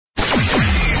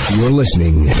You're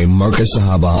listening to Marcus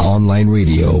Sahaba Online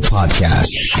Radio Podcast.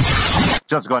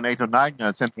 Just gone 8 or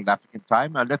 9 Central African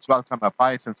time. Let's welcome a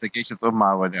pious and sagacious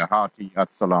ummah with a hearty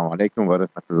Assalamu alaikum wa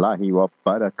rahmatullahi wa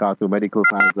barakatuh. Medical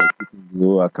science are keeping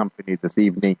you company this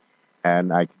evening.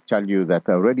 And I can tell you that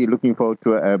already looking forward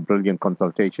to a brilliant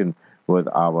consultation with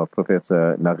our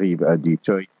Professor Nagib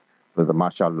Detroit, who's a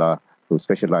mashallah, who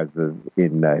specializes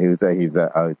in, he's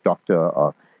a doctor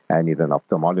and he's an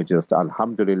ophthalmologist.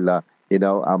 Alhamdulillah.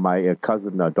 My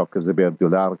cousin, Dr. Zubair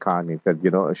Dular Khan, he said,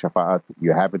 Shafaat,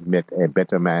 you haven't met a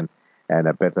better man and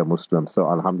a better Muslim.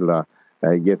 So, alhamdulillah,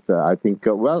 yes, I think,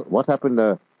 what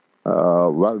happened?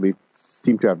 We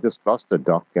seem to have just lost the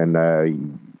doc, and,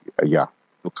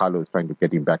 Carlo is trying to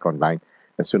get him back online.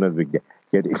 As soon as we get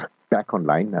him back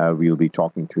online, we'll be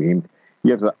talking to him.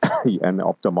 Yes, an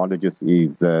ophthalmologist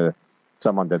is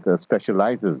someone that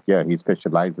specializes, he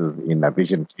specializes in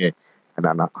vision care. And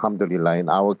alhamdulillah, in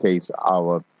our case,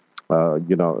 our,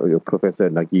 Professor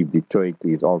Nagib Detroit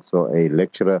is also a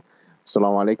lecturer.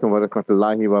 Assalamu alaikum wa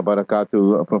rahmatullahi wa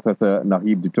barakatuh, Professor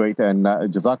Nagib Detroit. And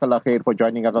Jazakallah khair for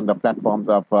joining us on the platforms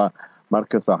of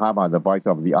Marcus Sahaba, the voice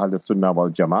of the Ahl Sunnah wal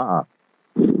Jama'ah.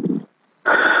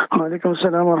 Alaikum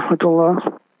salam wa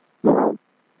rahmatullah.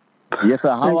 Yes,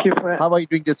 sir. How are you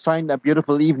doing this fine,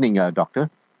 beautiful evening, Doctor?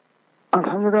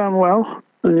 Alhamdulillah, I'm well.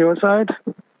 On your side?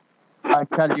 I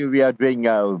tell you, we are doing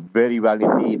very well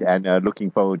indeed, and looking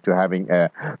forward to having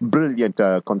a brilliant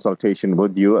consultation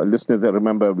with you. Listeners,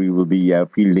 remember, we will be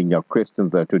fielding your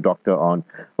questions to Doctor on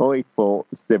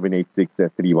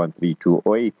 084-786-3132,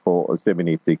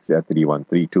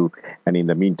 084-786-3132. And in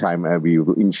the meantime, we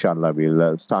will, inshallah,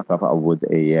 we'll start off with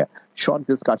a short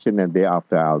discussion, and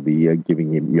thereafter I'll be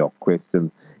giving him your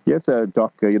questions. Yes,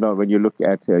 Doc, when you look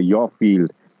at your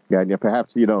field, and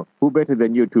perhaps, who better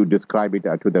than you to describe it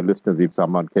to the listeners if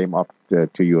someone came up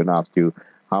to you and asked you,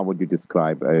 how would you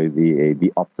describe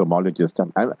the ophthalmologist?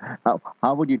 And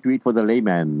how would you do it for the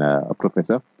layman,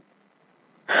 Professor?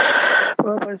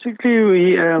 Well, basically,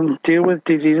 we deal with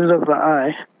diseases of the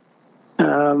eye.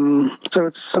 So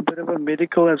it's a bit of a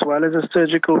medical as well as a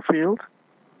surgical field.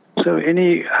 So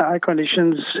any eye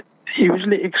conditions,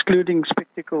 usually excluding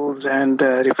spectacles and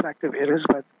refractive errors,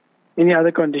 but any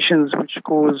other conditions which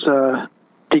cause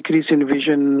decrease in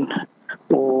vision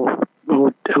or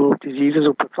diseases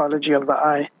or pathology of the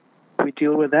eye, we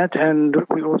deal with that. And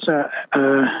we also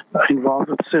are involved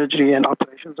with surgery and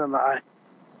operations on the eye.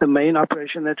 The main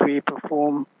operation that we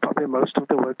perform, probably most of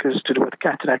the work, is to do with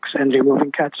cataracts and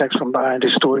removing cataracts from the eye and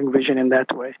restoring vision in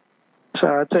that way. So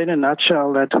I'd say in a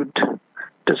nutshell that would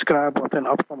describe what an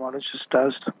ophthalmologist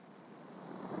does.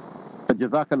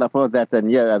 Jazakallah for that.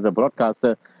 And as a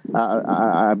broadcaster,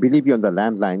 I believe you're on the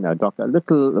landline, Doctor, a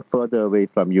little further away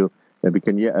from you. We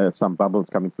can hear some bubbles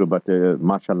coming through, but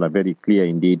mashallah, very clear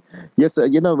indeed. Yes,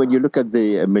 when you look at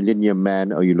the millennium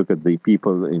man, or you look at the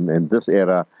people in this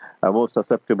era, are more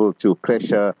susceptible to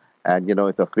pressure, and,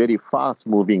 it's a very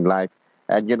fast-moving life.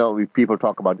 And, people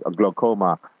talk about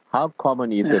glaucoma. How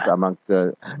common is it amongst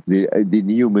the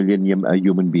new millennium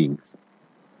human beings?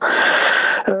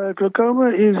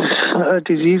 Glaucoma is a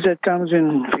disease that comes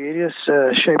in various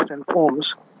shapes and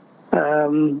forms.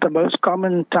 The most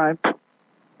common type,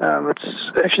 it's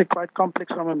actually quite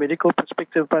complex from a medical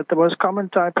perspective, but the most common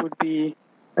type would be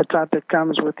a type that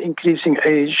comes with increasing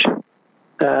age.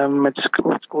 It's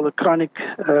what's called a chronic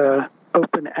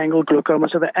open angle glaucoma.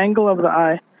 So the angle of the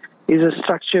eye is a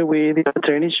structure where the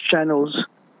drainage channels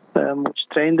which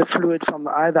drain the fluid from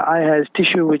the eye. The eye has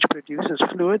tissue which produces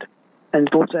fluid, and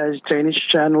it also has drainage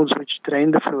channels which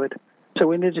drain the fluid. So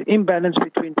when there's an imbalance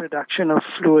between production of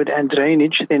fluid and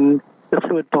drainage, then the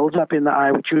fluid builds up in the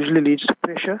eye, which usually leads to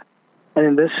pressure. And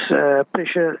then this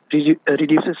pressure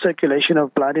reduces circulation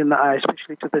of blood in the eye,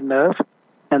 especially to the nerve,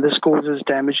 and this causes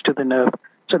damage to the nerve.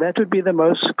 So that would be the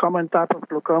most common type of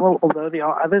glaucoma, although there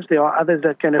are others. There are others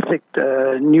that can affect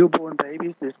newborn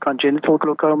babies. There's congenital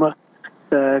glaucoma,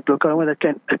 glaucoma that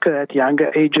can occur at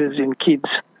younger ages in kids,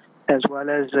 as well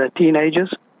as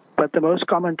teenagers. But the most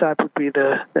common type would be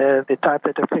the type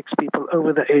that affects people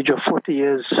over the age of 40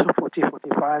 years,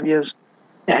 45 years.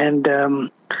 And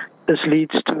this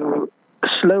leads to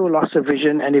slow loss of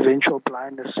vision and eventual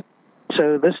blindness.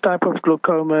 So this type of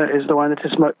glaucoma is the one that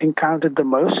is encountered the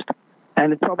most.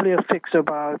 And it probably affects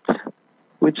about,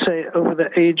 we'd say, over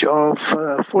the age of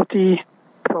 40,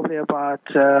 probably about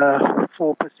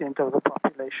 4% of the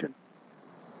population.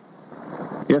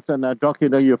 Yes, and Doc,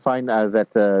 you find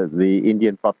that the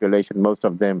Indian population, most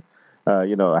of them,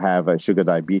 have sugar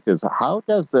diabetes. How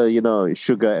does,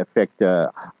 sugar affect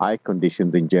eye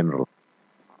conditions in general?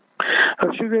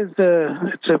 Sugar is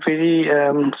it's a very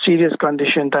serious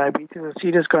condition. Diabetes is a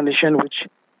serious condition which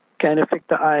can affect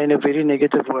the eye in a very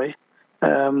negative way.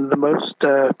 The most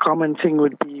common thing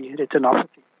would be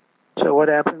retinopathy. So what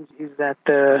happens is that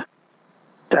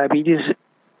diabetes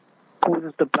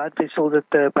causes the blood vessels at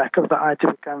the back of the eye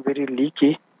to become very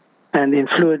leaky, and then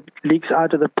fluid leaks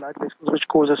out of the blood vessels, which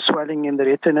causes swelling in the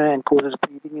retina and causes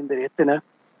bleeding in the retina.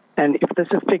 And if this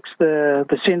affects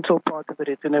the central part of the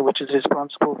retina, which is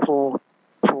responsible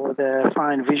for the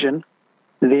fine vision,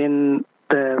 then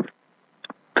the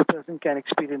person can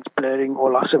experience blurring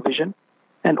or loss of vision.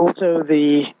 And also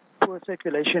the poor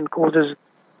circulation causes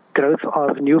growth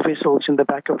of new vessels in the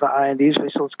back of the eye, and these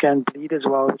vessels can bleed as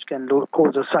well, which can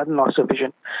cause a sudden loss of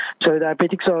vision. So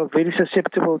diabetics are very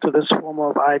susceptible to this form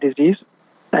of eye disease,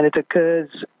 and it occurs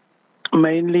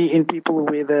mainly in people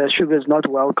where the sugar is not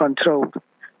well controlled.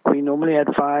 We normally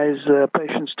advise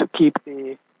patients to keep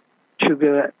the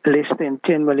sugar less than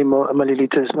 10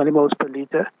 millimoles per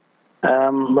liter.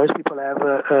 Most people have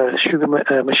a sugar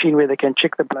machine where they can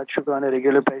check the blood sugar on a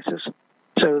regular basis.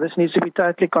 So this needs to be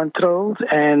tightly controlled,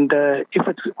 and if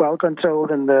it's well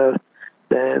controlled and the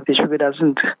sugar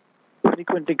doesn't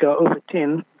frequently go over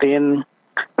 10, then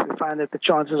we find that the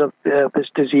chances of this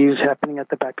disease happening at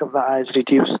the back of the eye is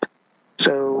reduced.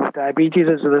 So diabetes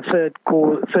is the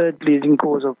third leading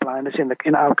cause of blindness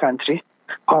in our country,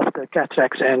 after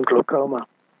cataracts and glaucoma.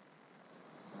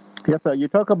 Yes, sir. You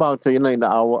talk about, in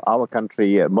our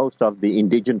country, most of the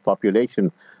indigenous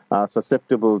population are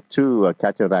susceptible to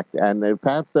cataract, and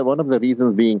perhaps one of the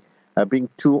reasons being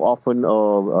too often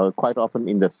or quite often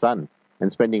in the sun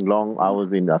and spending long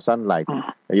hours in the sunlight.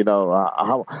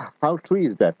 How true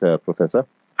is that, Professor?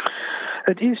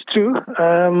 It is true.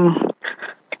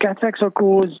 Cataracts are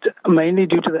caused mainly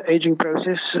due to the aging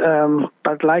process,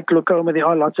 but like glaucoma, there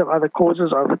are lots of other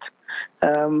causes of it.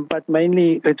 But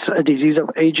mainly it's a disease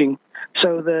of aging.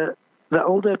 So the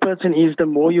older a person is, the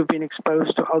more you've been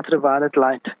exposed to ultraviolet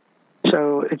light.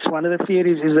 So it's one of the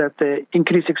theories is that the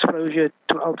increased exposure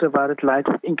to ultraviolet light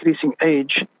with increasing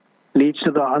age leads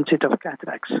to the onset of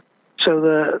cataracts. So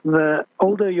the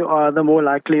older you are, the more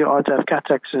likely you are to have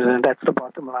cataracts, and that's the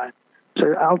bottom line.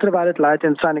 So ultraviolet light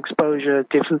and sun exposure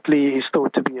definitely is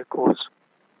thought to be a cause.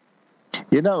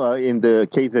 In the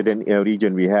KZN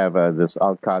region, we have this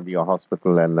Al-Qadia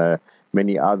hospital, and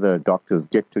many other doctors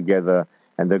get together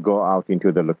and they go out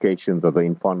into the locations of the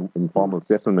informal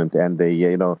settlement, and they,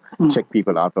 check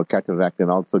people out for cataract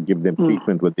and also give them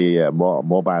treatment with the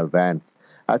mobile vans.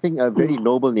 I think very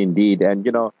noble indeed. And,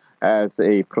 as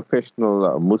a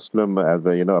professional Muslim, as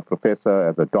a professor,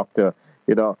 as a doctor,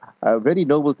 a very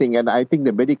noble thing. And I think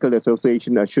the Medical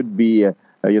Association should be,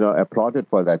 applauded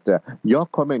for that. Your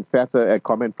comments, perhaps a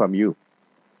comment from you.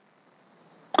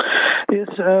 Yes,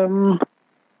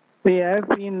 we have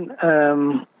been,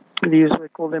 we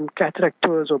call them cataract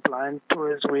tours or blind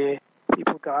tours, where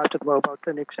people go out to mobile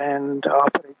clinics and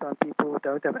operate on people who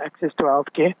don't have access to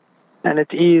healthcare. And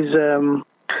it is,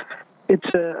 it's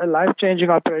a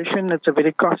life-changing operation. It's a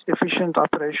very cost-efficient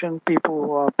operation. People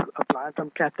who are blind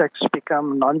from cataracts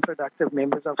become non-productive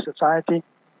members of society.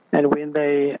 And when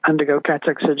they undergo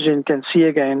cataract surgery and can see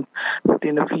again,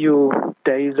 within a few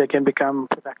days, they can become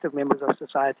productive members of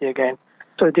society again.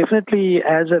 So it definitely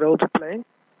has a role to play.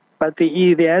 But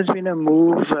there has been a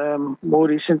move more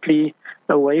recently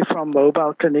away from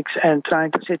mobile clinics and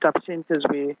trying to set up centers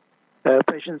where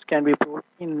patients can be brought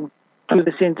in to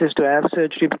the centers to have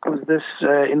surgery, because this,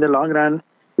 in the long run,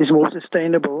 is more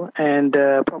sustainable and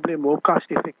probably more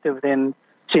cost-effective than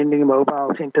sending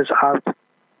mobile centers out,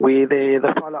 where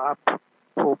the follow-up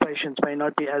for patients may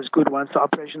not be as good. Once the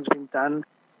operation's been done,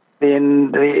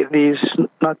 then there's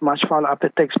not much follow-up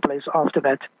that takes place after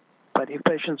that. But if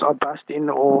patients are bussed in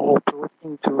or brought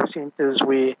into centers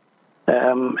where,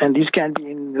 and these can be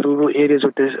in rural areas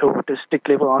or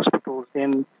district-level hospitals,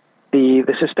 then the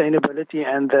sustainability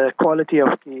and the quality of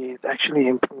care is actually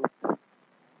improved.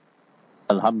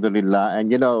 Alhamdulillah.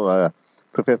 And,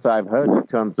 Professor, I've heard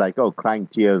terms like, crying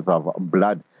tears of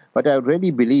blood. But I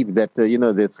really believe that,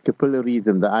 there's capillaries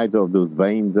in the eyes of those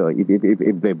veins,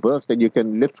 if they burst, then you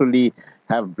can literally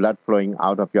have blood flowing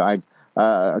out of your eyes.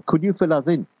 Could you fill us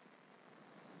in?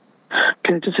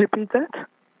 Can you just repeat that?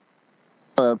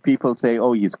 People say,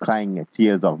 he's crying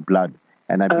tears of blood.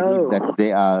 And I believe that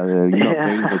they are,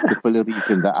 veins or capillaries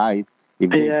in the eyes. If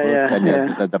they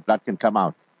burst, and the blood can come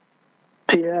out.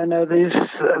 Yeah, no,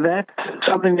 that's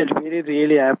something that really,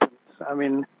 really happens. I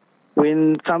mean,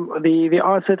 when there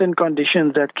are certain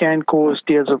conditions that can cause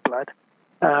tears of blood.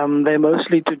 They're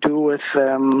mostly to do with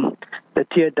the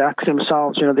tear ducts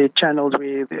themselves, the channels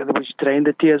which drain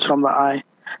the tears from the eye.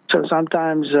 So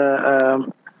sometimes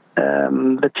the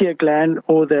tear gland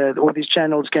or these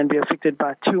channels can be affected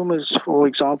by tumors, for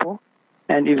example,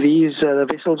 And if these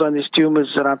vessels on these tumors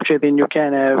rupture, then you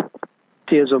can have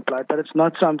tears of blood. But it's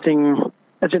not something,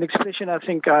 it's an expression, I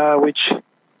think,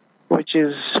 which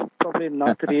is probably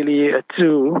not really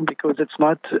true, because it's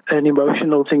not an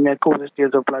emotional thing that causes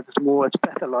tears of blood. It's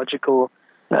pathological,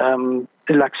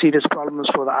 like serious problems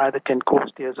for the eye that can cause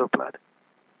tears of blood.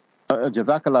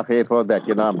 Jazakallah khair for that.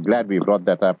 I'm glad we brought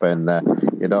that up. And,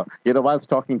 whilst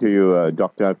talking to you,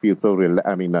 Doctor, I feel so,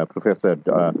 Professor,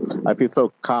 I feel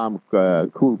so calm,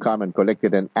 cool, calm and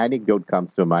collected. An anecdote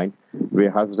comes to mind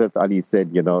where Hazrat Ali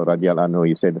said, Radiallahu anhu,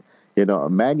 he said,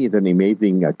 man is an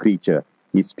amazing creature.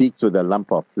 He speaks with a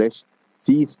lump of flesh,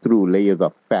 sees through layers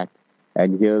of fat,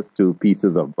 and hears through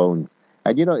pieces of bones.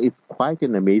 And, it's quite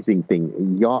an amazing thing.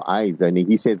 In your eyes, and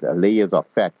he says layers of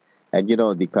fat. And, the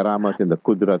karamat and the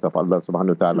qudrat of Allah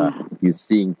subhanahu wa ta'ala is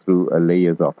seeing through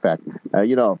layers of fat.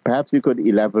 Perhaps you could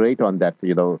elaborate on that,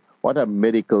 what a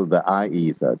miracle the eye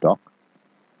is, Doc.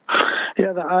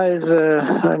 Yeah, the eye is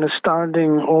an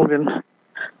astounding organ.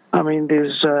 I mean,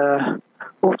 there's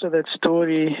also that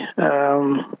story,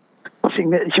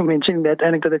 you mentioned that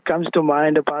anecdote that comes to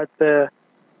mind about the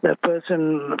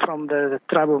person from the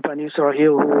tribe of Bani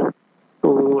Israel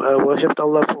who worshipped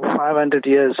Allah for 500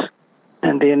 years.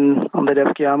 And then on the day of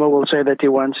Qiyamah will say that he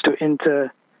wants to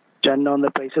enter Jannah on the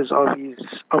basis of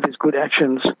his good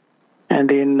actions. And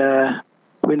then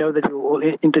we know that we will all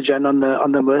enter Jannah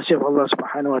on the mercy of Allah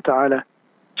subhanahu wa ta'ala.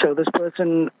 So this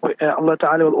person, Allah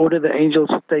ta'ala will order the angels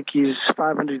to take his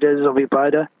 500 days of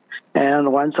ibadah, and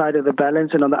on one side of the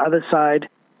balance, and on the other side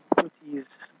put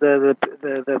the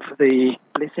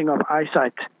blessing of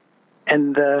eyesight.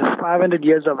 And the 500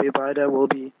 years of ibadah will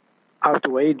be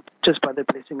outweighed just by the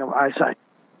blessing of eyesight.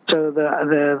 So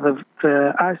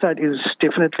the eyesight is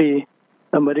definitely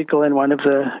a miracle and one of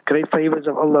the great favors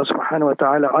of Allah subhanahu wa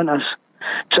ta'ala on us.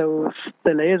 So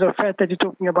the layers of fat that you're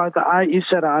talking about, the eye is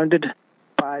surrounded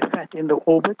by fat in the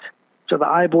orbit. So the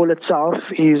eyeball itself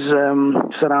is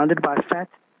surrounded by fat,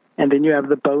 and then you have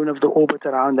the bone of the orbit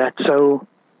around that. So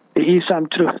there is some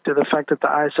truth to the fact that the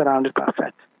eye is surrounded by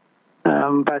fat.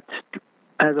 But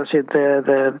as I said,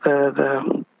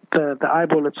 the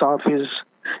eyeball itself is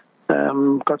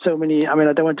got so many. I mean,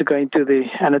 I don't want to go into the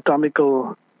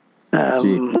anatomical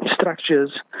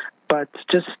structures, but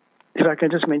just if I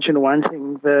can just mention one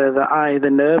thing: the eye, the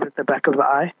nerve at the back of the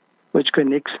eye, which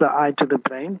connects the eye to the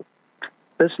brain.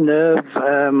 This nerve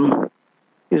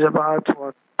is about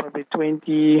probably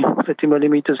 20, 30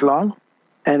 millimeters long,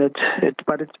 and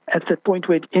but at the point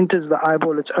where it enters the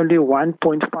eyeball, it's only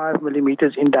 1.5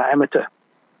 millimeters in diameter.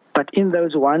 But in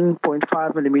those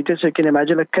 1.5 millimeters, you can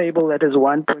imagine a cable that is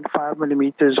 1.5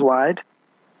 millimeters wide.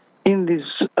 In these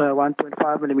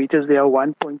 1.5 millimeters, there are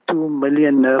 1.2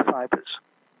 million nerve fibers.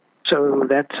 So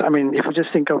that's, I mean, if you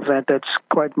just think of that, that's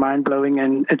quite mind-blowing,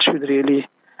 and it should really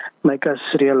make us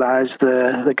realize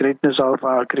the greatness of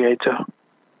our Creator.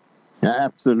 Yeah,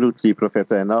 absolutely,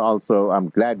 Professor. And also, I'm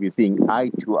glad we're seeing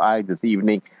eye to eye this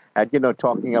evening. And,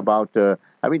 talking about,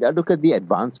 look at the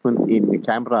advancements in the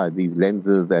camera, these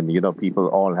lenses, and, people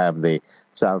all have their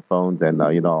cell phones and,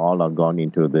 all are gone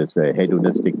into this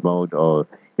hedonistic mode or,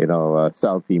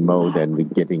 selfie mode, and we're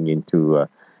getting into,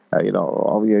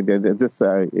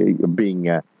 being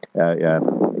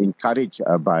encouraged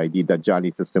by the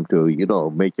Dajjali system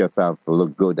to, make yourself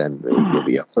look good and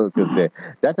be a person there.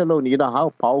 That alone,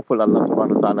 how powerful Allah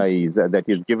subhanahu wa ta'ala is, that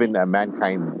He's given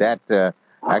mankind that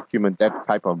acumen, that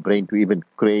type of brain to even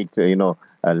create,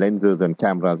 lenses and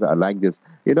cameras like this.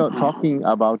 Talking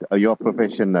about your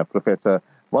profession, Professor,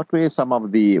 what were some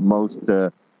of the most,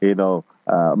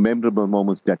 memorable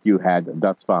moments that you had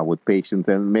thus far with patients,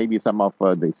 and maybe some of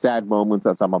the sad moments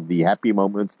or some of the happy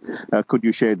moments? Could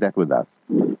you share that with us?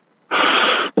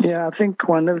 Yeah, I think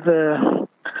one of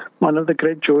the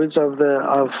great joys of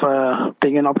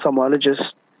being an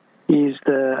ophthalmologist is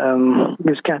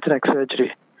is cataract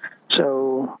surgery.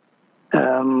 So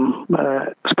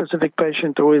a specific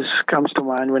patient always comes to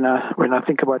mind when I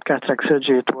think about cataract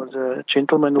surgery. It was a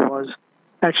gentleman who was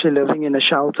actually living in a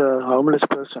shelter, a homeless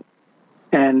person.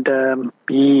 And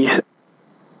he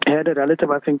had a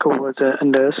relative, I think, who was a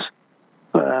nurse,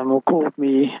 who called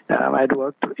me. I had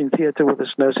worked in theater with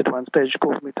this nurse at one stage,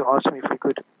 called me to ask me if we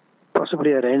could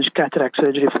possibly arrange cataract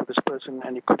surgery for this person,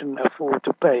 and he couldn't afford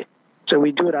to pay. So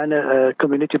we do run a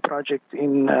community project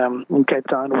in Cape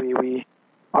Town where we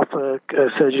offer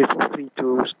surgery for free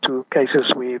to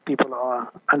cases where people are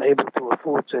unable to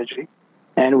afford surgery,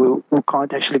 and we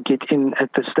can't actually get in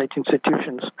at the state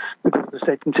institutions because the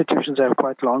state institutions have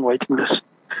quite long waiting lists.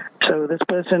 So this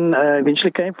person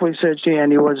eventually came for his surgery,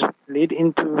 and he was led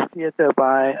into theater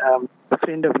by a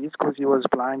friend of his because he was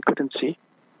blind, couldn't see.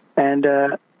 And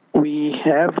we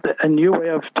have a new way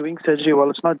of doing surgery. Well,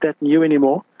 it's not that new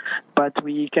anymore, but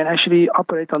we can actually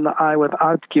operate on the eye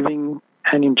without giving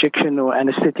an injection or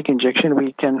anesthetic injection.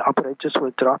 We can operate just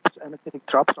with drops, anesthetic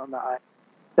drops on the eye.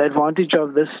 The advantage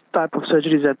of this type of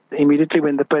surgery is that immediately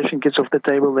when the patient gets off the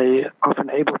table, they're often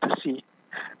able to see.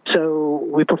 So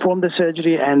we performed the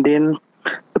surgery, and then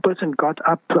the person got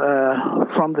up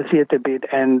from the theater bed,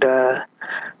 and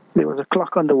there was a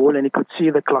clock on the wall, and he could see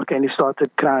the clock, and he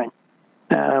started crying.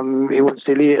 He was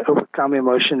really overcome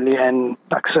emotionally and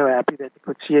so happy that he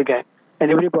could see again. And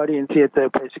everybody in theater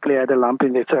basically had a lump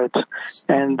in their throats.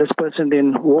 And this person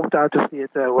then walked out of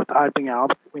theater without being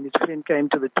helped. When his friend came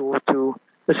to the door to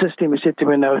assist him, he said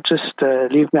to him, "No, just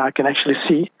leave me. I can actually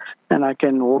see, and I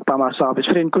can walk by myself." His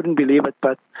friend couldn't believe it,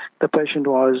 but the patient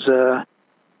was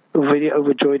very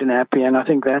overjoyed and happy. And I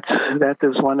think that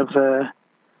is one of the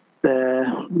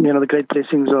great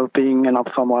blessings of being an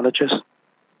ophthalmologist.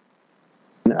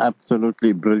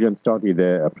 Absolutely brilliant story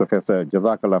there, Professor.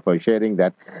 Jazakallah for sharing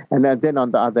that. And then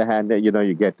on the other hand,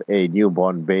 you get a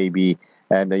newborn baby,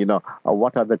 and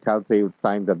what are the telltale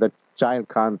signs that the child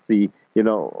can't see?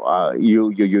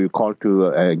 You call to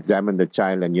examine the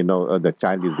child, and the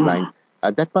child is blind.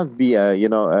 That must be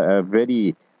a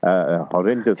very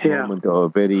horrendous moment, or a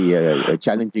very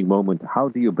challenging moment. How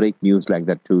do you break news like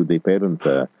that to the parents?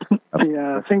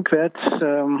 Yeah, I think that's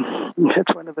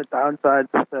one of the downsides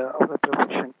of the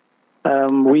profession.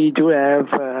 We do have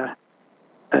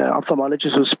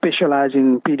ophthalmologists who specialize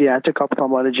in pediatric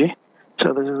ophthalmology,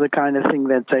 so this is the kind of thing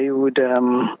that they would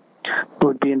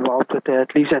be involved with,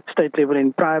 at least at state level.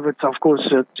 In private, of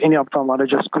course, any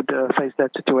ophthalmologist could face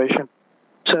that situation.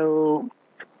 So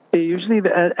usually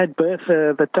at birth,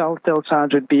 the telltale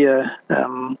signs would be a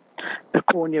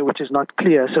cornea which is not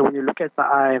clear. So when you look at the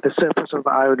eye, the surface of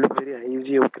the eye would look very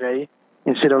hazy or gray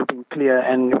instead of being clear,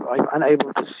 and you're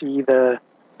unable to see the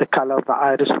color of the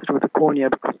iris through the cornea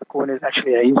because the cornea is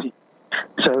actually hazy.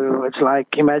 So it's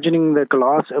like imagining the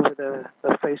glass over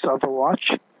the face of a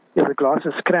watch. If the glass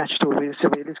is scratched or very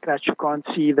severely scratched, you can't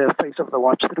see the face of the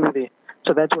watch through there.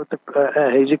 So that's what a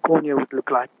hazy cornea would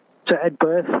look like. So at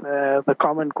birth, the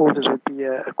common causes would be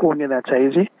a cornea that's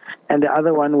hazy, and the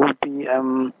other one would be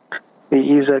there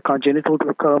is a congenital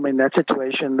glaucoma. In that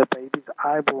situation, the baby's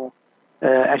eyeball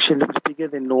actually looks bigger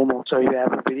than normal, so you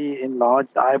have a very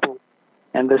enlarged eyeball,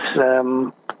 and this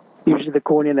usually the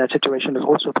cornea in that situation is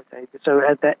also potato. So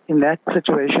in that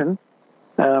situation,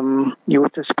 you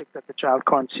would suspect that the child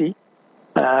can't see.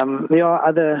 There are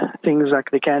other things,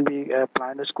 like there can be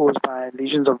blindness caused by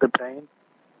lesions of the brain.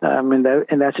 In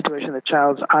that situation, the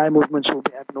child's eye movements will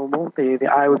be abnormal. The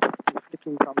eye will be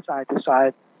flicking from side to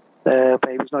side. The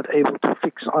baby's not able to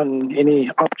fix on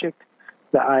any object.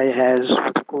 The eye has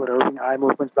what we call roving eye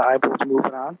movements. The eyeballs move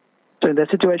around. So in that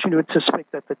situation, you would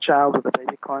suspect that the child or the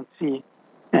baby can't see.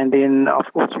 And then,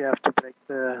 of course, you have to break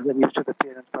the news to the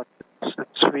parents. But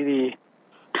it's really,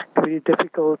 really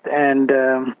difficult, and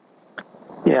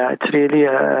it's really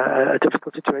a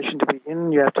difficult situation to be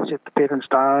in. You have to sit the parents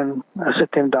down,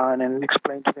 sit them down and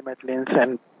explain to them at length,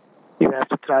 and you have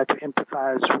to try to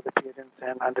empathize with the parents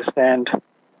and understand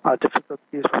how difficult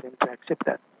it is for them to accept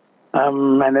that.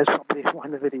 And that's probably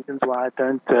one of the reasons why I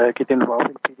don't get involved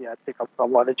in pediatric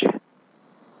ophthalmology.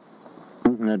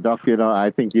 Doc, I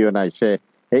think you and I share.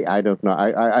 Hey, I don't know.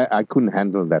 I couldn't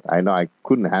handle that. I know I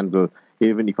couldn't handle,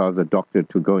 even if I was a doctor,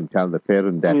 to go and tell the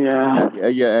parent that.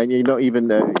 And even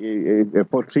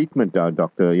for treatment,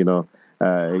 doctor,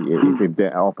 if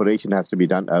the operation has to be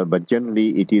done, but generally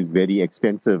it is very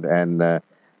expensive, and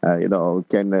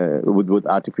with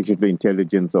artificial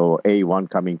intelligence or A1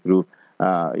 coming through,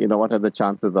 what are the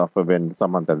chances of when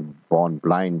someone that's born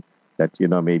blind, that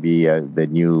maybe the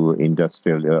new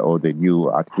industrial or the new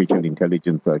artificial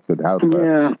intelligence could help?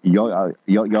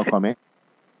 Your comment?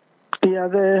 Yeah,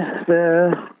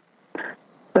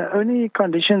 the only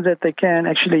conditions that they can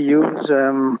actually use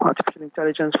artificial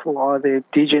intelligence for are the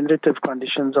degenerative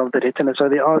conditions of the retina. So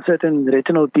there are certain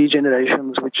retinal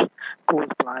degenerations which cause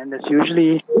blindness,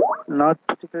 usually not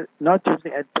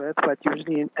usually at birth, but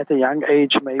usually at a young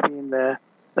age, maybe in the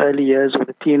early years or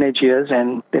the teenage years,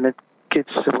 and then it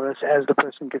gets worse as the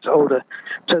person gets older.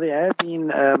 So there have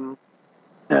been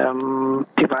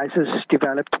devices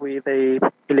developed where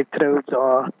the electrodes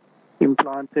are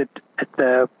implanted at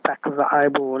the back of the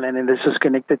eyeball, and then this is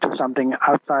connected to something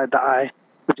outside the eye,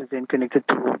 which is then connected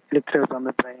to electrodes on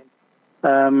the brain.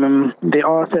 There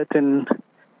are certain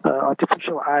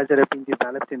artificial eyes that have been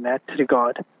developed in that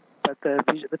regard, but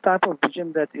the type of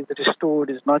vision that is restored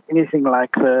is not anything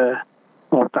like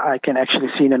what the eye can actually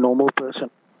see in a normal person.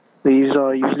 These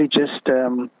are usually just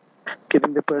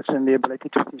giving the person the ability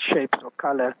to see shapes or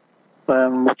color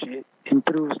which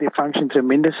improves their function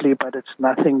tremendously, but it's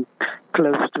nothing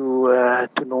close to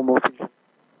normal vision.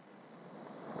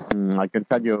 I can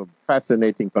tell you a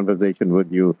fascinating conversation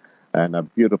with you and a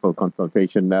beautiful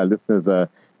consultation. Listeners, I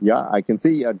can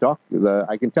see, Doc,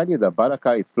 I can tell you the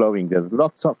barakah is flowing. There's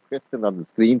lots of questions on the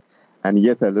screen. And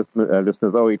yes, listeners,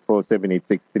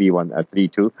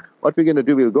 084-786-3132. What we're going to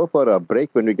do, we'll go for a break.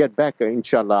 When we get back,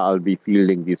 inshallah, I'll be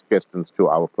fielding these questions to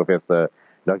our Professor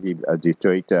Nagib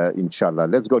Detroit, inshallah.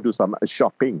 Let's go do some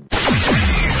shopping.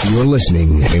 You're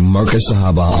listening to Marcus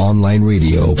Sahaba Online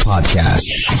Radio Podcast.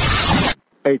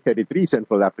 8:33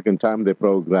 Central African Time, the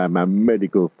program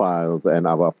Medical Files, and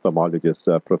our ophthalmologist,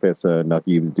 Professor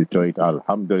Nagib Detroit,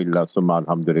 alhamdulillah, summa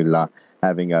alhamdulillah,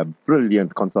 having a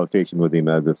brilliant consultation with him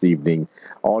this evening.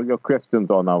 All your questions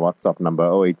on our WhatsApp number,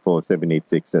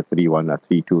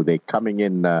 084-786-3132. They're coming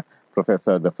in,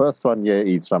 Professor. The first one here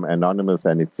is from Anonymous,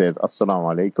 and it says,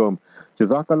 Assalamu alaikum.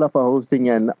 Jazakallah for hosting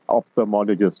an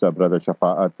ophthalmologist, Brother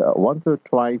Shafaat. Once or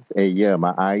twice a year,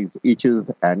 my eyes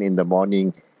itches, and in the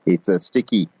morning, it's a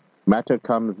sticky matter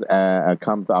comes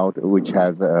out, which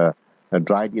has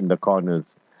dried in the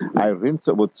corners. I rinse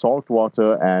it with salt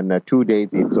water, and 2 days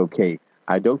it's okay.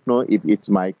 I don't know if it's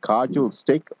my kajal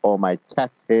stick or my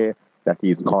cat's hair that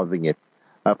is causing it.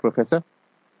 Professor?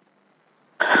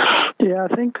 Yeah,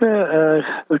 I think the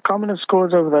commonest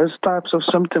cause of those types of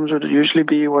symptoms would usually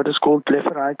be what is called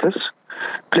blepharitis.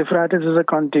 Blepharitis is a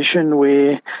condition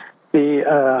where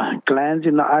the glands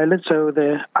in the eyelid, so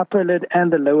the upper lid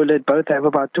and the lower lid both have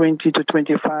about 20 to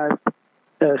 25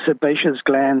 sebaceous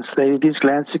glands. These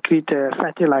glands secrete a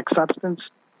fatty-like substance,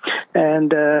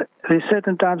 and there's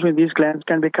certain times when these glands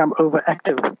can become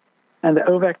overactive, and the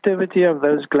overactivity of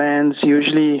those glands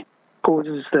usually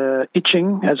causes the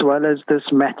itching as well as this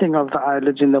matting of the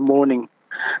eyelids in the morning.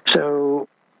 So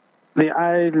the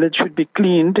eyelid should be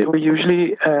cleaned. We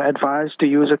usually advise to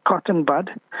use a cotton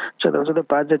bud. So those are the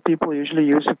buds that people usually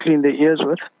use to clean their ears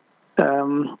with.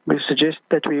 We suggest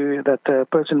that the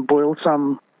person boil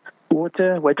some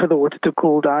water, wait for the water to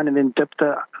cool down, and then dip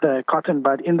the cotton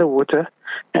bud in the water,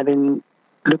 and then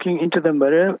looking into the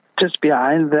mirror just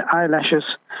behind the eyelashes.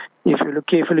 If you look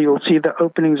carefully, you'll see the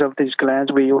openings of these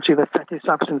glands where you'll see the fatty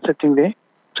substance sitting there.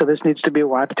 So this needs to be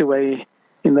wiped away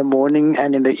in the morning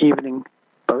and in the evening,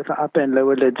 both the upper and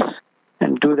lower lids,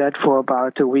 and do that for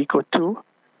about a week or two,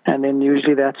 and then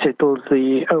usually that settles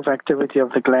the overactivity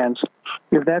of the glands.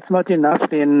 If that's not enough,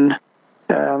 then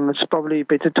it's probably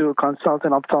better to consult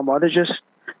an ophthalmologist,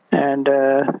 and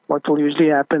what will usually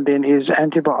happen then is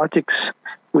antibiotics,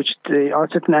 which there are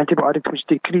certain antibiotics which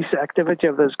decrease the activity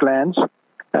of those glands.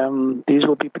 These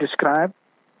will be prescribed,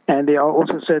 and there are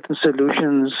also certain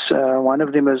solutions. One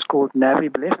of them is called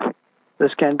Nagib.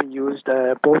 This can be used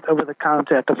both over the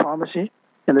counter at the pharmacy,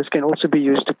 and this can also be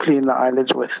used to clean the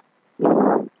eyelids with.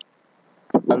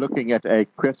 Looking at a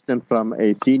question from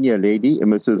a senior lady,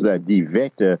 Mrs.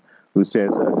 Divette, who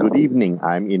says, good evening,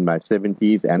 I'm in my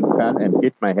 70s and fell and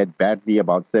hit my head badly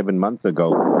about 7 months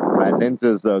ago. My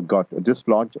lenses got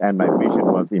dislodged and my vision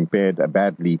was impaired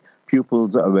badly.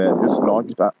 Pupils were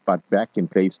dislodged but back in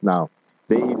place now.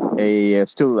 There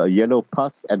is still a yellow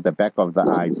pus at the back of the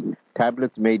eyes.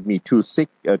 Tablets made me too sick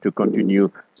to continue,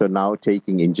 so now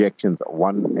taking injections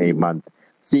 1 a month.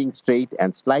 Seeing straight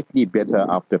and slightly better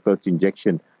after first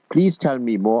injection. Please tell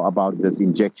me more about this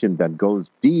injection that goes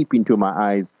deep into my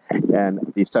eyes and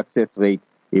the success rate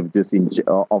of this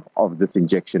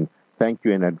injection. Thank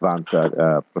you in advance,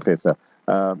 Professor.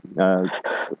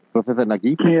 Professor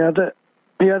Nagib?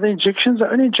 The injections, the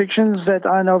only injections that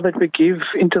I know that we give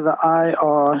into the eye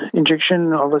are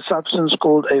injection of a substance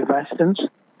called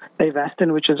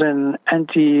Avastin, which is an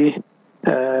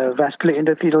anti-vascular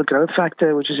endothelial growth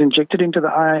factor, which is injected into the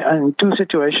eye in 2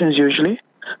 situations usually.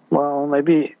 Well,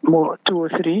 maybe more, 2 or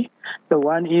 3. The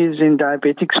one is in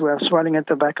diabetics who have swelling at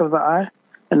the back of the eye.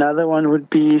 Another one would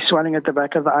be swelling at the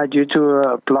back of the eye due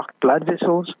to blocked blood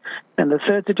vessels. And the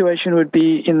third situation would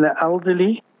be in the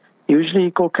elderly,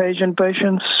 usually Caucasian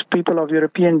patients, people of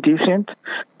European descent.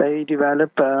 They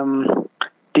develop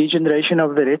degeneration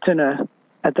of the retina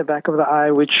at the back of the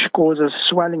eye, which causes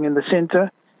swelling in the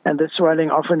center. And this swelling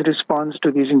often responds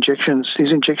to these injections.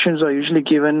 These injections are usually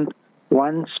given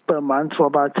once per month for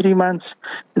about 3 months.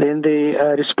 Then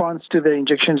the response to the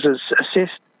injections is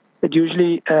assessed. It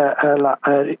usually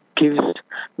gives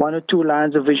 1 or 2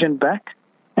 lines of vision back.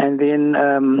 And then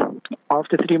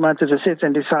after 3 months is assessed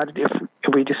and decided if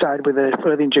we decide whether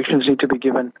further injections need to be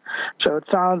given. So it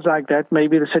sounds like that may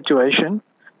be the situation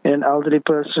in an elderly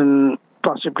person,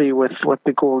 possibly with what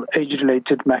we call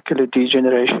age-related macular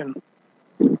degeneration.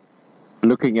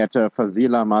 Looking at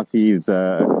Fazila Masi's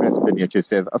question here, she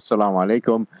says, Assalamu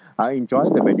alaikum. I enjoy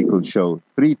the medical show.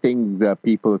 3 things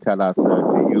people tell us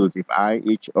to use if eye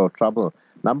itch or trouble.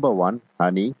 Number 1,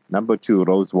 honey. Number 2,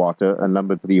 rose water. And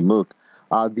number 3, milk.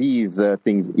 Are these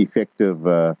things effective,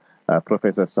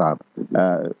 Professor Saab?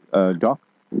 Doc?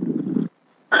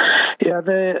 Yeah,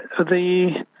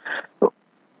 the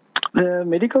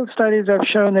medical studies have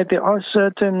shown that there are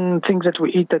certain things that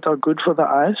we eat that are good for the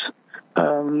eyes.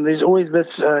 There's always this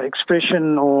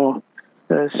expression or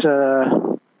this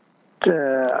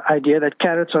idea that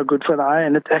carrots are good for the eye,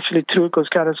 and it's actually true because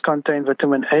carrots contain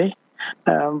vitamin A.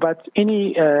 But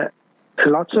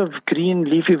lots of green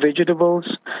leafy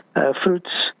vegetables, fruits,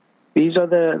 these are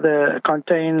the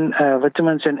contain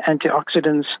vitamins and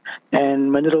antioxidants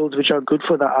and minerals which are good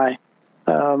for the eye.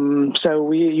 So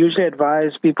we usually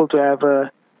advise people to have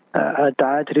a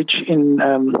diet rich in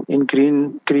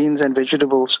greens and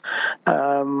vegetables.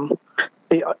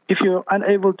 If you're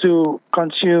unable to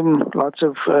consume lots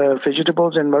of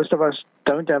vegetables, and most of us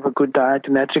don't have a good diet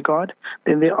in that regard,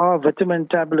 then there are vitamin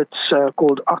tablets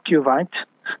called Ocuvite,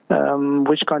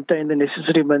 which contain the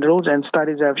necessary minerals, and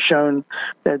studies have shown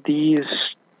that these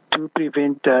do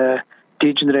prevent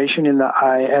degeneration in the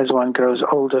eye as one grows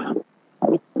older.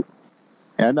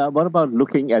 And what about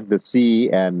looking at the sea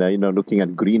and, looking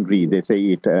at greenery? They say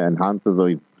it enhances or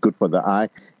is good for the eye.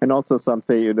 And also some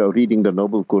say, reading the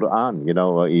Noble Quran,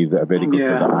 is very good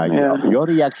for the eye. Yeah. Your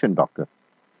reaction, doctor?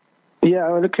 Yeah,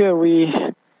 look here,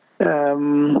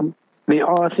 there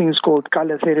are things called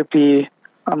color therapy.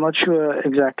 I'm not sure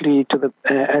exactly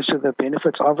as to the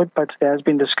benefits of it, but it has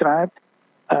been described.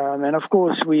 And of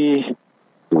course, we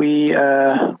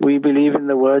believe in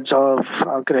the words of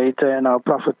our Creator and our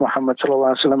Prophet Muhammad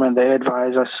sallallahu alaihi wasallam, and they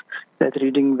advise us that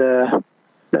reading the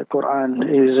Quran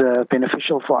is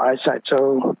beneficial for eyesight.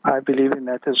 So I believe in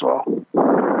that as well.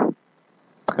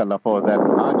 For that,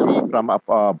 Haji from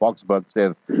Boxburg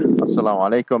says, Assalamu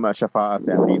alaikum, Shafaat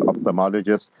and the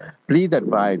ophthalmologist. Please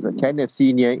advise, can a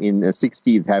senior in the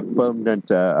 60s have permanent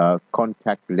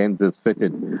contact lenses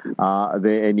fitted? Are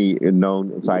there any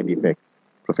known side effects?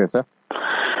 Professor?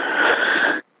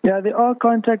 Yeah, there are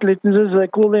contact lenses. They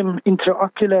call them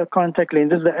intraocular contact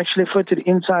lenses. They're actually fitted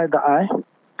inside the eye.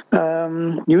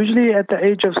 Usually at the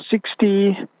age of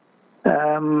 60,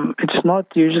 it's not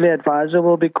usually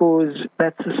advisable because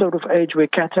that's the sort of age where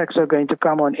cataracts are going to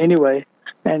come on anyway.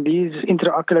 And these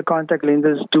intraocular contact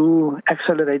lenses do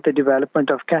accelerate the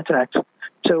development of cataracts.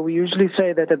 So we usually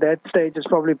say that at that stage it's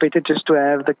probably better just to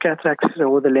have the cataracts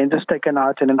or the lenses taken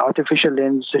out and an artificial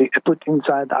lens put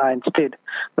inside the eye instead,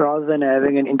 rather than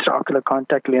having an intraocular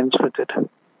contact lens fitted.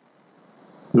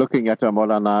 Looking at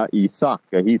Maulana Isaac,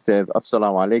 he says,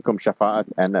 Assalamu alaikum, Shafaat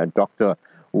and doctor.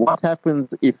 What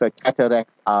happens if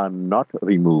cataracts are not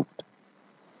removed?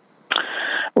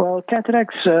 Well,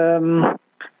 cataracts,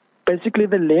 basically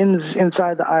the lens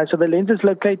inside the eye. So the lens is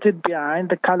located behind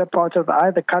the color part of the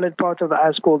eye. The colored part of the eye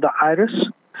is called the iris.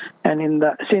 And in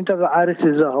the center of the iris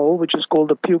is a hole, which is called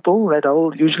the pupil. That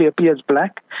hole usually appears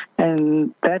black.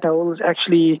 And that hole is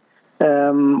actually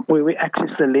where we access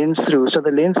the lens through. So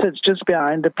the lens sits just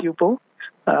behind the pupil.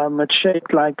 It's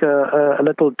shaped like a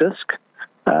little disc.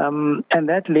 And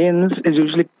that lens is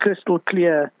usually crystal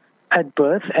clear at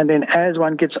birth, and then as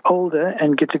one gets older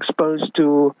and gets exposed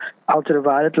to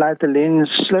ultraviolet light, the lens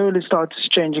slowly starts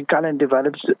changing color and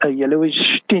develops a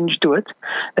yellowish tinge to it.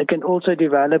 It can also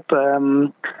develop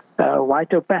white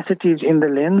opacities in the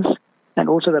lens, and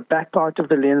also the back part of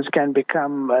the lens can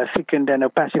become thickened and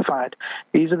opacified.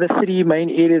 These are the 3 main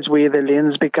areas where the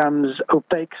lens becomes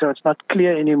opaque, so it's not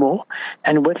clear anymore.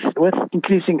 And with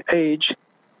increasing age,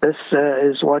 this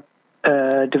is what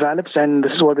develops, and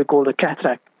this is what we call the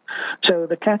cataract. So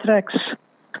the cataracts,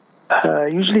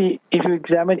 usually if you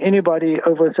examine anybody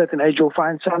over a certain age, you'll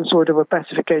find some sort of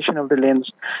opacification of the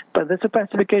lens. But this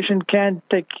opacification can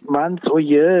take months or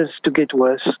years to get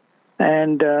worse.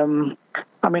 And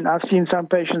I've seen some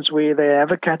patients where they have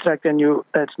a cataract and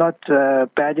that's not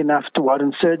bad enough to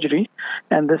warrant surgery,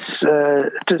 and this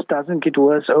just doesn't get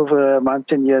worse over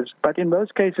months and years. But in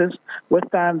most cases, with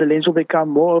time, the lens will become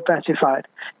more opacified.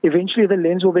 Eventually, the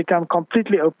lens will become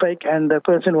completely opaque, and the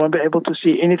person won't be able to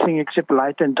see anything except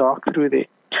light and dark through there.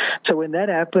 So when that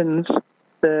happens,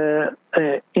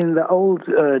 in the old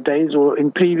days or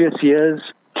in previous years,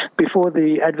 before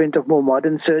the advent of more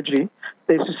modern surgery,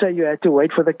 they used to say you had to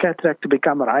wait for the cataract to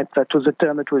become ripe. That was the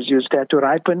term that was used. It had to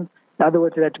ripen. In other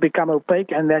words, it had to become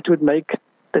opaque, and that would make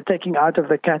the taking out of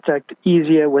the cataract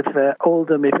easier with the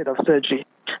older method of surgery.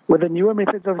 With the newer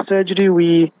methods of surgery,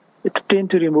 we tend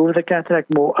to remove the cataract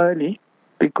more early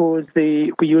because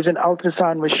we use an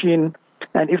ultrasound machine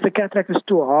And if the cataract is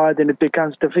too hard, then it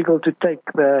becomes difficult to take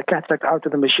the cataract out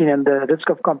of the machine, and the risk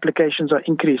of complications are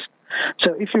increased.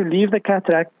 So if you leave the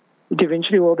cataract, it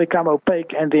eventually will become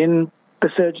opaque, and then the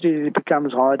surgery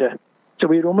becomes harder. So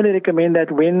we normally recommend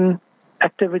that when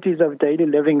activities of daily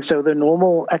living, so the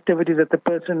normal activities that the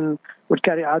person would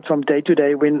carry out from day to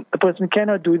day, when the person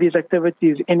cannot do these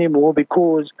activities anymore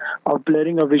because of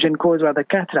blurring of vision caused by the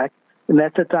cataract, then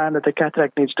that's the time that the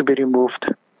cataract needs to be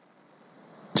removed.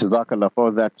 Jazakallah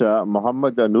for that.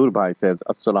 Muhammad Noor Bhai says,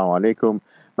 Assalamu alaikum.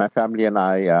 My family and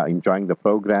I are enjoying the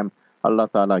program. Allah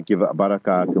Ta'ala give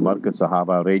barakah to Markaz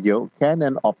Sahaba Radio. Can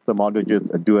an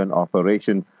ophthalmologist do an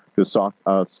operation to sort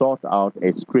out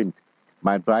a squint?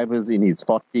 My driver's in his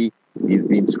 40. He's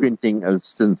been squinting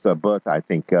since birth, I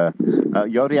think.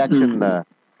 Your reaction,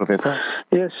 Professor?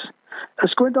 Yes. A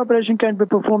squint operation can be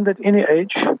performed at any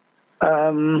age.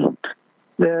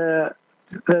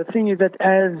 The thing is that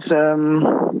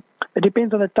it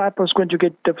depends on the type of squint. You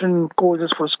get different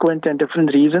causes for squint and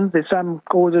different reasons. There's some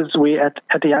causes where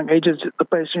at the young ages the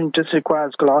patient just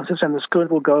requires glasses and the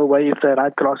squint will go away if the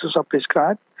right glasses are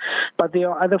prescribed. But there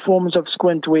are other forms of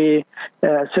squint where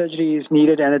surgery is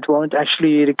needed and it won't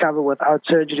actually recover without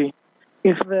surgery.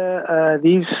 If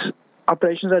these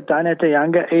operations are done at a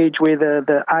younger age where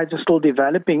the eyes are still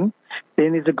developing,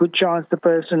 then there's a good chance the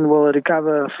person will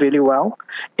recover fairly well.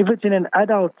 If it's in an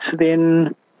adult,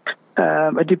 then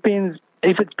it depends.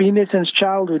 If it's been there since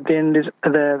childhood, then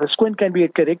the squint can be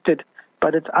corrected,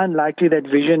 but it's unlikely that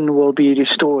vision will be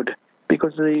restored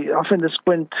because often the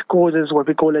squint causes what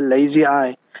we call a lazy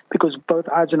eye because both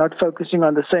eyes are not focusing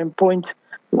on the same point.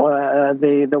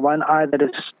 The one eye that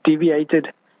is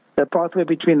deviated, the pathway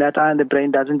between that eye and the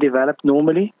brain doesn't develop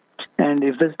normally. And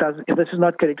if this is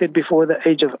not corrected before the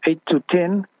age of 8 to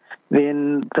 10,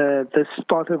 then this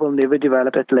pathway will never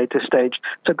develop at a later stage.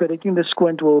 So correcting the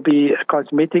squint will be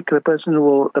cosmetic.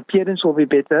 Appearance will be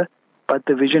better, but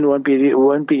the vision won't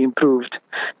be improved.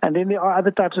 And then there are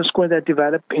other types of squint that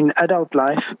develop in adult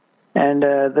life, and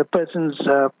the person's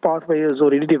pathway is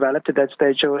already developed at that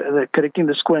stage. So correcting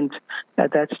the squint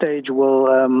at that stage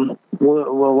won't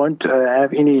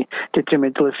have any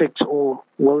detrimental effects or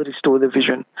will restore the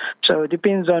vision. So it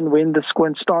depends on when the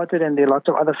squint started, and there are lots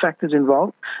of other factors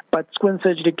involved. But squint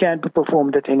surgery can be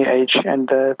performed at any age, and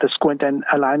the squint and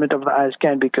alignment of the eyes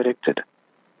can be corrected.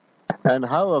 And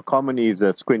how common is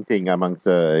squinting amongst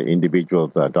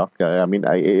individuals, Doc?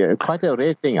 Quite a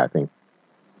rare thing, I think.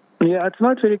 Yeah, it's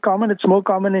not very common. It's more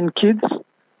common in kids,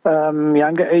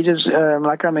 younger ages.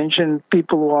 Like I mentioned,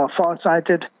 people who are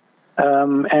farsighted,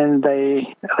 and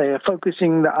they are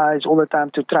focusing the eyes all the time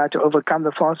to try to overcome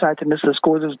the farsightedness. This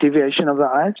causes deviation of the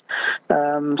eyes.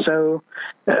 So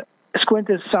squint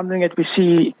is something that we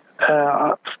see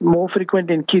more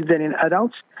frequent in kids than in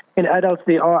adults. In adults,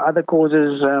 there are other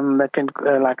causes that can,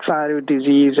 like thyroid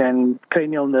disease and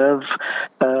cranial nerve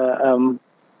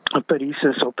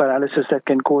paresis or paralysis that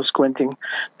can cause squinting.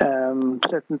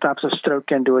 Certain types of stroke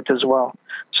can do it as well.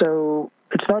 So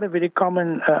it's not a very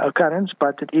common occurrence,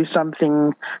 but it is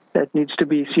something that needs to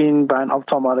be seen by an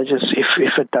ophthalmologist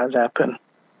if it does happen.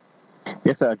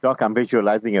 Yes, Doc, I'm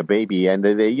visualizing a baby, and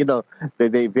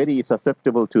they're very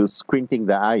susceptible to squinting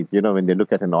the eyes. When they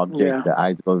look at an object, the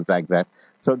eyes goes like that.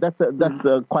 So that's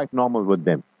quite normal with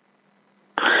them.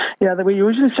 Yeah, we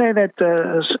usually say that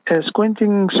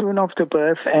squinting soon after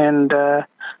birth and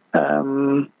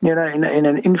in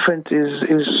an infant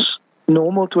is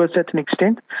normal to a certain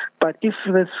extent. But if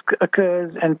this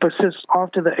occurs and persists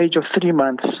after the age of 3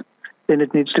 months, then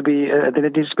it needs to be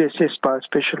assessed by a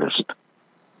specialist.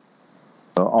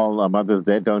 All mothers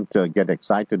there don't get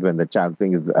excited when the child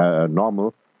thing is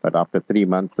normal, but after 3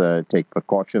 months, take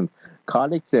precautions.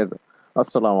 Khalid says,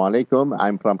 Assalamu alaikum.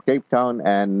 I'm from Cape Town,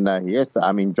 and yes,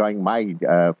 I'm enjoying my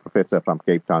professor from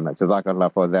Cape Town.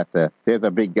 Jazakallah for that. There's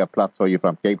a big plus for you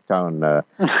from Cape Town,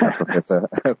 Professor.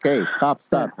 Okay,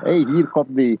 stop. Hey, here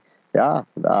comes the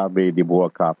boer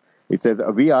Kaap. He says,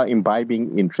 we are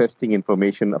imbibing interesting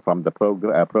information from the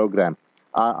program.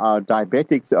 Are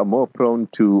diabetics more prone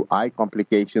to eye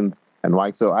complications, and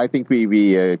why so? I think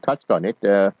we touched on it.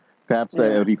 Perhaps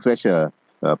a refresher,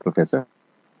 Professor.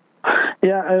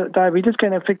 Yeah, diabetes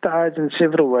can affect the eyes in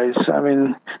several ways. I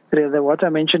mean, what I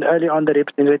mentioned earlier on, the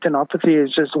retinopathy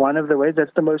is just one of the ways.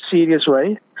 That's the most serious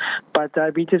way. But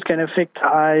diabetes can affect the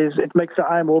eyes. It makes the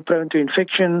eye more prone to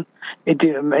infection. It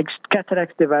makes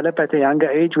cataracts develop at a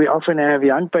younger age. We often have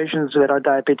young patients that are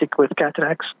diabetic with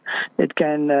cataracts. It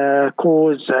can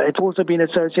cause, it's also been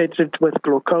associated with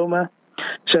glaucoma.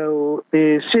 So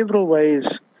there's several ways.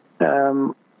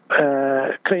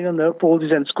 Cranial nerve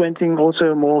palsy and squinting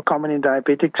also more common in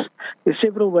diabetics. There's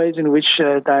several ways in which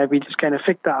diabetes can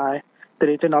affect the eye, The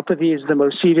retinopathy is the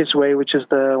most serious way, which is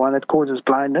the one that causes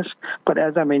blindness. But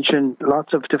as I mentioned,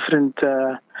 lots of different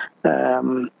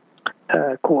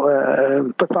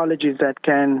pathologies that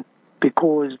can be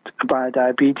caused by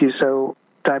diabetes. So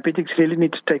diabetics really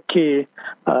need to take care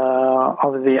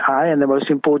of the eye, and the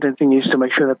most important thing is to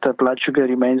make sure that the blood sugar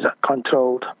remains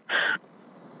controlled.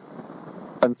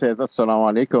 And says,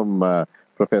 Assalamu alaikum,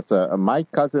 Professor. My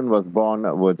cousin was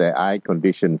born with an eye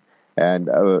condition, and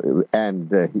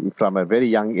from a very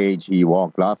young age he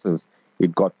wore glasses.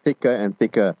 It got thicker and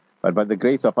thicker, but by the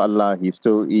grace of Allah, he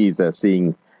still is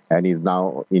seeing, and he's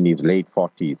now in his late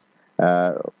 40s.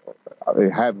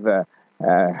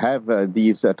 Have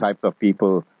these types of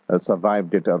people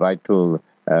survived it right till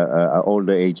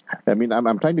older age? I mean,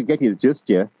 I'm trying to get his gist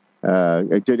here.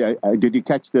 Did you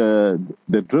catch the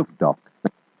drift, Doc?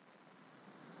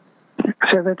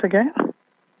 Say that again?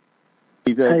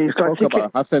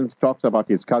 Hassan talks about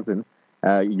his cousin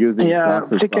using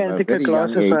glasses from a very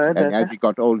young age, and as he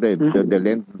got older, the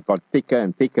lenses got thicker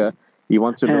and thicker. He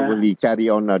wants to know, will he carry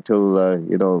on till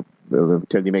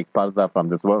till he makes parda from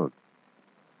this world?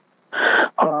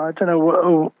 I don't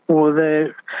know. Well,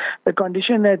 the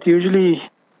condition that usually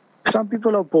some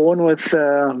people are born with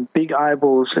big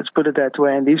eyeballs, let's put it that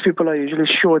way, and these people are usually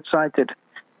short-sighted.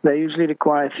 They usually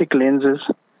require thick lenses,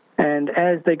 and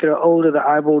as they grow older, the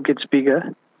eyeball gets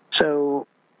bigger, so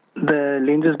the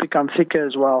lenses become thicker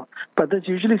as well. But this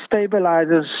usually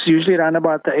stabilizes usually around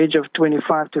about the age of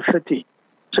 25 to 30.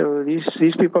 So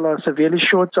these people are severely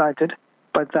short-sighted,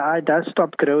 but the eye does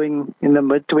stop growing in the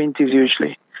mid-20s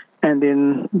usually. And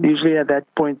then usually at that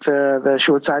point, the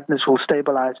short-sightedness will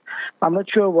stabilize. I'm not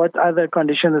sure what other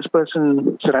condition this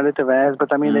person's relative has,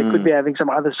 but I mean, they could be having some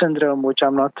other syndrome, which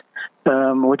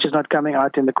is not coming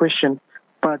out in the question.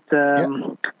 But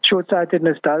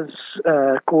short-sightedness does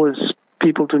cause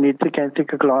people to need thicker and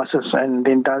thicker glasses, and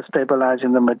then does stabilize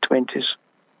in the mid-20s.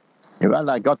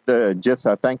 Well, I got the gist.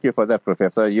 Thank you for that,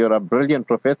 Professor. You're a brilliant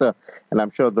professor, and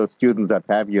I'm sure the students that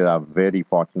have you are very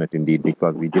fortunate indeed,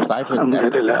 because we decided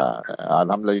that.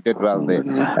 Alhamdulillah, you did well there.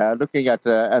 Looking at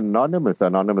Anonymous.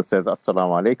 Anonymous says,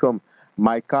 Assalamu alaikum.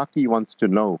 My kaki wants to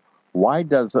know, why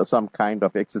does some kind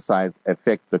of exercise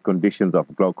affect the conditions of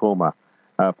glaucoma?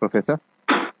 Professor?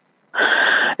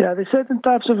 Yeah, there's certain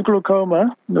types of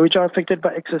glaucoma which are affected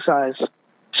by exercise.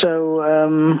 So,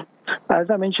 as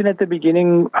I mentioned at the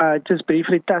beginning, I just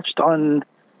briefly touched on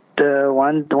the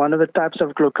one of the types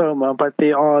of glaucoma, but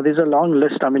there's a long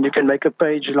list. I mean, you can make a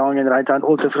page long and write down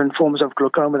all different forms of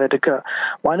glaucoma that occur.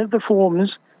 One of the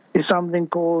forms is something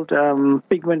called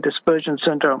pigment dispersion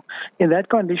syndrome. In that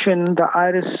condition, the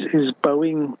iris is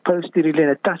bowing posteriorly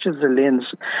and it touches the lens,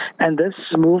 and this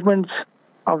movement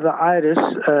of the iris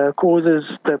causes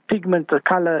the pigment, the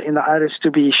color in the iris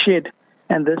to be shed,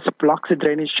 and this blocks the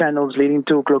drainage channels leading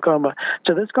to glaucoma.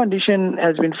 So this condition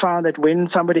has been found that when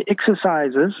somebody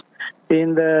exercises,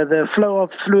 then the flow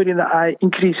of fluid in the eye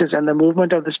increases and the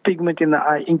movement of this pigment in the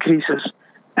eye increases.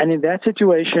 And in that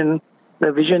situation,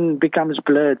 the vision becomes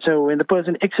blurred. So when the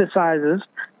person exercises,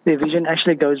 their vision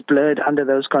actually goes blurred under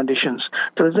those conditions.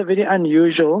 So it's a very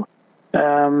unusual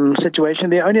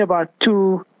situation. There are only about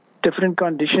 2 different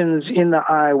conditions in the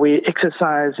eye where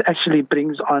exercise actually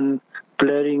brings on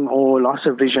blurring or loss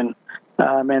of vision.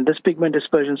 And this pigment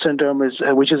dispersion syndrome,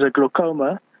 which is a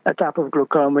glaucoma, a type of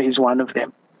glaucoma, is one of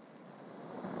them.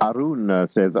 Arun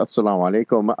says, Assalamu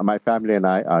alaikum. My family and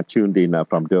I are tuned in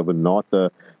from Durban North.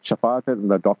 Shafaat and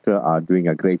the doctor are doing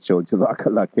a great show.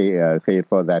 Jazakallah khair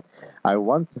for that. I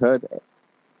once heard...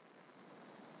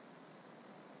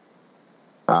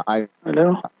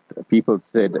 Hello? People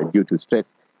said due to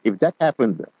stress. If that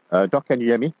happens... Doc, can you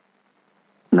hear me?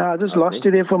 No, I just lost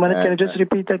you there for a minute. Can you just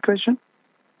repeat that question?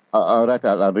 All right,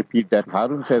 I'll repeat that.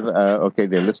 Harun says, okay,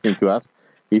 they're listening to us.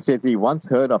 He says he once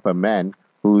heard of a man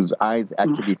whose eyes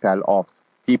actually fell off.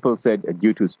 People said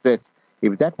due to stress.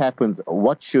 If that happens,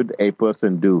 what should a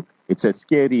person do? It's a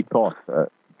scary thought,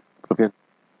 Professor.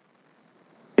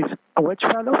 Which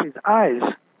fell off? His eyes?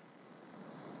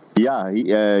 Yeah,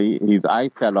 his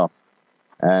eyes fell off.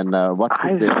 And what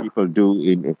should the people do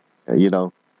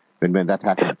when that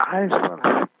happens? His eyes fell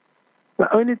off.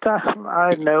 The only time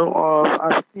I know of,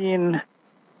 I've seen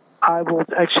eyeballs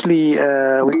actually, we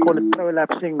call it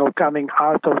prolapsing or coming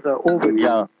out of the orbit.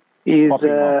 Yeah.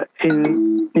 That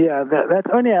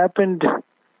only happened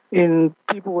in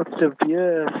people with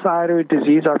severe thyroid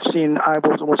disease. I've seen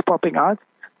eyeballs almost popping out.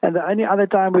 And the only other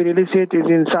time we really see it is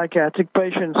in psychiatric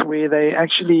patients where they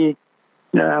actually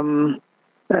gouge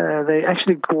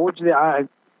the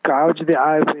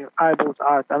eyeballs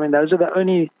out. I mean, those are the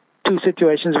only two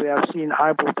situations where I've seen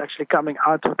eyeballs actually coming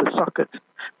out of the socket.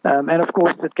 And of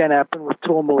course, it can happen with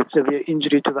trauma or severe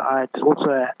injury to the eye. It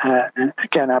also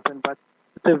can happen, but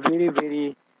it's a very,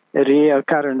 very rare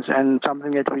occurrence and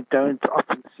something that we don't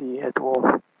often see at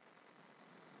all.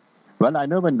 Well, I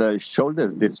know when the shoulder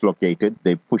is dislocated,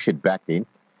 they push it back in.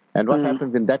 And what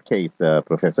happens in that case,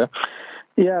 Professor?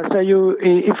 Yeah, so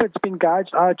if it's been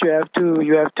gouged out, you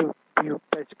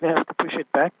basically have to push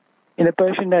it back. In a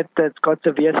patient that's got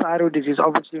severe thyroid disease,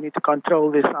 obviously you need to control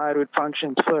the thyroid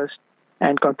functions first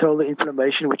and control the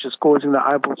inflammation which is causing the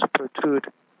eyeballs to protrude,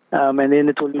 and then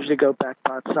it will usually go back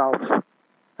by itself.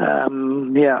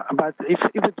 But if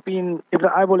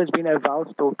the eyeball has been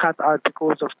avulsed or cut out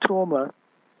because of trauma,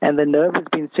 and the nerve has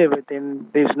been severed, then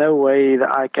there's no way the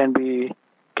eye the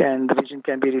vision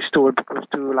can be restored, because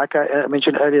like I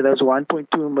mentioned earlier, those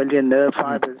 1.2 million nerve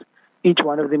fibers, each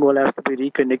one of them will have to be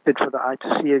reconnected for the eye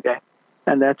to see again.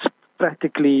 And that's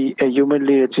practically,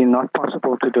 humanly, it's not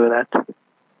possible to do that.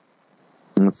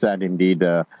 Sad indeed.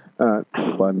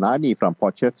 Nani from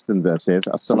Portcheston says,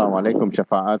 Assalamu alaikum,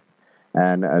 Shafaat,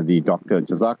 and the doctor.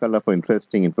 Jazakallah for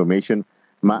interesting information.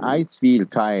 My eyes feel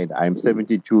tired. I'm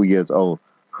 72 years old.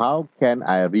 How can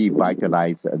I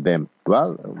revitalize them?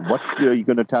 Well, what are you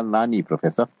going to tell Nani,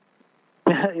 Professor?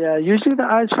 Yeah, usually the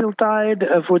eyes feel tired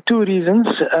for two reasons.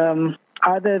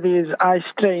 Either there's eye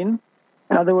strain.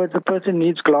 In other words, the person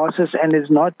needs glasses and is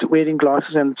not wearing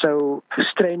glasses, and so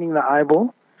straining the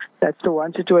eyeball. That's the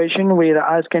one situation where the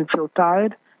eyes can feel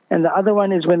tired. And the other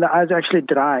one is when the eyes are actually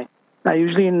dry. Now,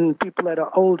 usually in people that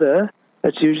are older,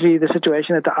 it's usually the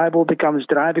situation that the eyeball becomes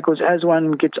dry, because as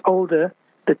one gets older,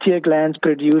 the tear glands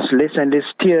produce less and less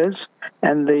tears,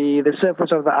 and the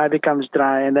surface of the eye becomes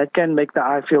dry, and that can make the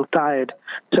eye feel tired.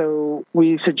 So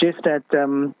we suggest that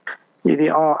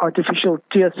there are artificial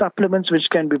tear supplements which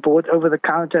can be bought over the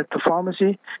counter at the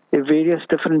pharmacy. There are various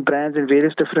different brands in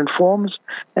various different forms,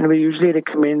 and we usually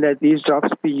recommend that these drops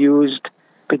be used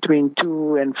between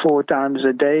 2 and 4 times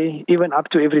a day, even up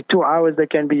to every 2 hours they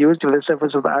can be used if the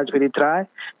surface of the eye is very dry,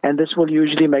 and this will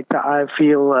usually make the eye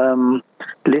feel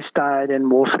less tired and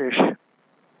more fresh.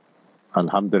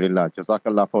 Alhamdulillah.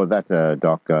 Jazakallah for that,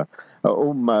 Doctor.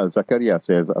 Zakaria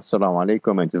says, Assalamu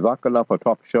alaikum, and Jazakallah for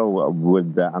top show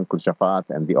with Uncle Shafaat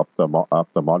and the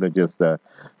ophthalmologist.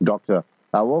 Doctor,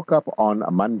 I woke up on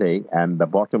Monday and the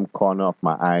bottom corner of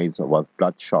my eyes was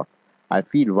bloodshot. I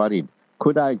feel worried.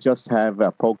 Could I just have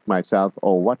poked myself,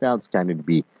 or what else can it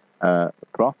be?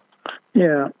 Prof?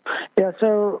 Yeah.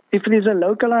 So if it is a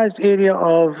localized area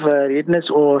of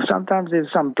redness, or sometimes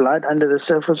there's some blood under the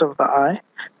surface of the eye,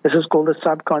 this is called a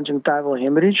subconjunctival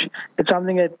hemorrhage. It's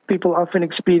something that people often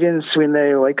experience when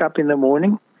they wake up in the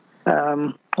morning.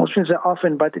 I shouldn't say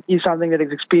often, but it is something that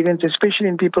is experienced, especially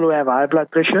in people who have high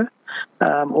blood pressure,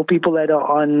 or people that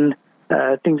are on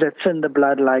things that thin the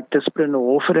blood, like Disprin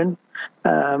or warfarin.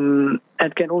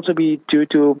 It can also be due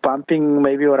to bumping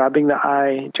maybe or rubbing the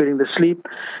eye during the sleep.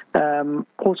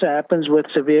 Also happens with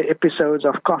severe episodes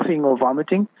of coughing or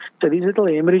vomiting. So these little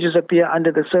hemorrhages appear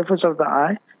under the surface of the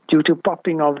eye due to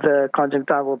popping of the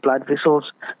conjunctival blood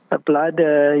vessels. The blood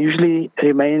usually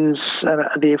remains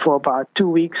there for about 2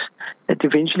 weeks. It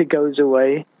eventually goes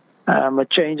away. It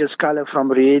changes color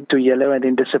from red to yellow and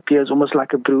then disappears, almost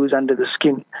like a bruise under the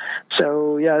skin.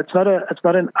 So yeah, it's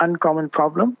not an uncommon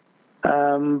problem.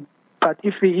 But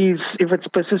if it's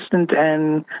persistent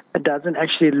and it doesn't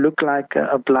actually look like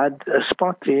a blood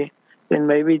spot there, then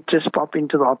maybe just pop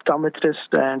into the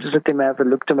optometrist and just let them have a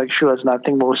look to make sure it's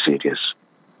nothing more serious.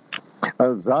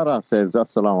 Zara says,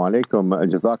 Assalamu alaikum,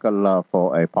 Jazakallah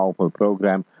for a powerful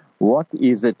program. What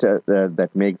is it that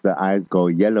makes the eyes go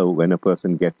yellow when a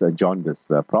person gets a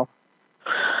jaundice, Prof?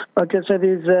 Okay, so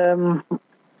there's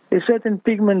a certain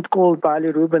pigment called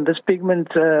bilirubin. This pigment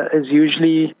is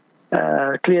usually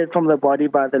cleared from the body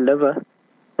by the liver.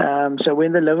 So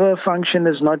when the liver function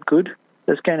is not good,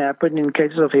 this can happen in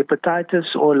cases of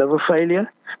hepatitis or liver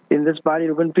failure. Then this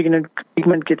bilirubin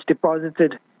pigment gets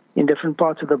deposited in different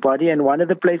parts of the body, and one of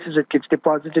the places it gets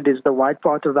deposited is the white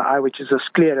part of the eye, which is a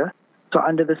sclera. So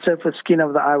under the surface skin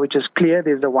of the eye, which is clear,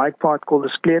 there's a white part called the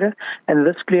sclera, and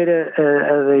this sclera,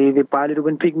 the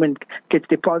bilirubin pigment gets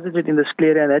deposited in the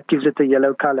sclera, and that gives it a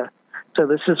yellow color. So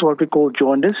this is what we call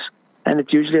jaundice, and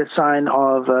it's usually a sign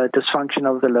of dysfunction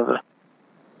of the liver.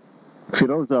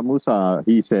 Firoza Musa,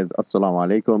 he says, Assalamu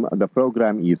alaikum. The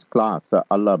program is class.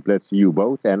 Allah bless you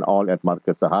both and all at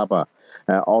Markaz Sahaba.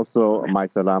 Also, my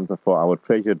salams for our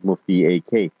treasured Mufti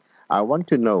AK. I want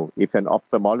to know, if an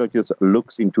ophthalmologist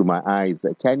looks into my eyes,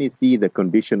 can he see the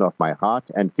condition of my heart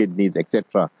and kidneys,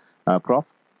 etc.? Prof?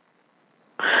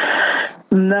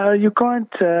 No, you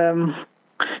can't.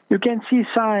 You can see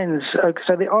signs.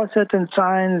 So there are certain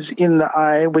signs in the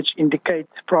eye which indicate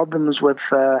problems with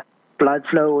blood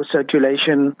flow or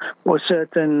circulation, or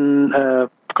certain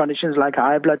conditions like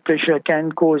high blood pressure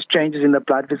can cause changes in the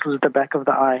blood vessels at the back of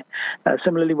the eye.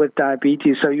 Similarly with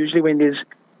diabetes. So usually when there's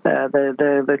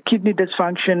the kidney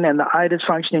dysfunction and the eye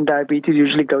dysfunction in diabetes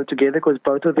usually go together, because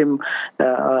both of them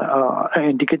are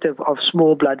indicative of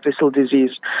small blood vessel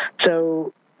disease.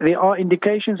 So there are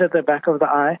indications at the back of the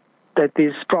eye that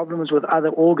there's problems with other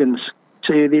organs.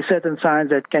 So there's certain signs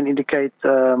that can indicate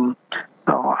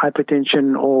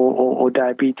hypertension or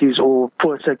diabetes or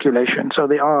poor circulation. So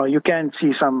you can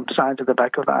see some signs at the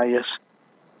back of the eye, yes.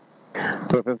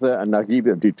 Professor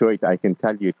Nagib of Detroit, I can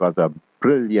tell you it was a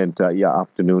brilliant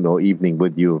afternoon or evening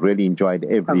with you. Really enjoyed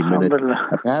every minute.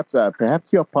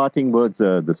 Perhaps your parting words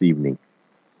this evening.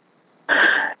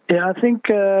 Yeah, I think,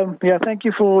 thank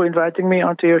you for inviting me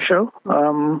onto your show.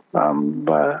 I'm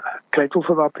grateful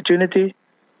for the opportunity,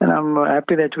 and I'm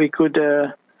happy that we could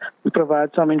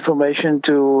provide some information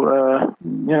to,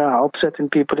 help certain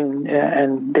people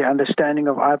and their understanding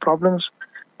of eye problems.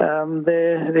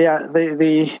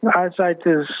 The eyesight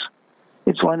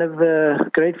it's one of the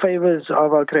great favors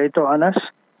of our Creator on us,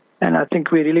 and I think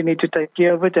we really need to take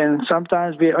care of it. And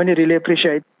sometimes we only really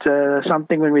appreciate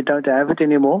something when we don't have it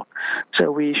anymore. So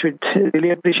we should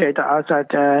really appreciate the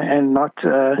eyesight and not,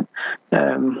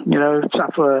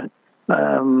 suffer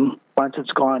once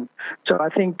it's gone. So I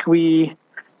think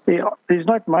there's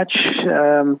not much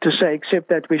to say except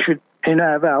that we should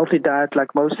have a healthy diet.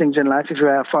 Like most things in life, if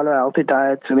you follow a healthy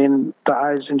diet, the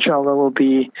eyes, inshallah, will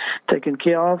be taken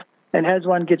care of. And as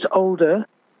one gets older,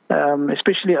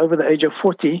 especially over the age of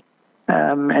 40,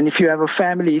 and if you have a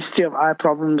family history of eye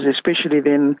problems especially,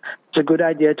 then it's a good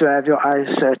idea to have your eyes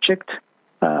checked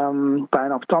by an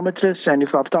optometrist. And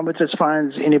if an optometrist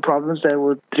finds any problems, they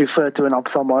would refer to an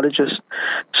ophthalmologist.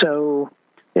 So,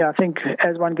 I think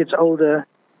as one gets older,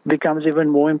 it becomes even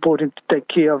more important to take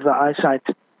care of the eyesight.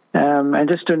 And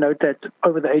just to note that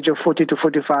over the age of 40 to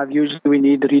 45, usually we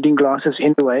need reading glasses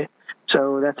anyway.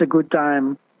 So that's a good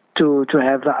time to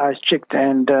have the eyes checked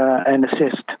and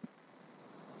assessed.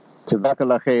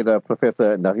 Jazakallah khair,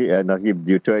 Professor Nagib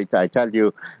Detroit. I tell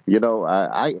you,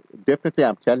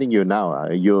 I'm telling you now,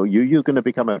 you're going to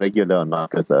become a regular on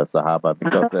Marcus Sahaba,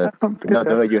 because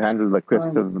the way you handle the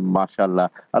questions, mashallah.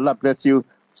 Allah bless you.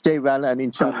 Stay well, and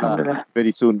inshallah,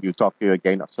 very soon we'll talk to you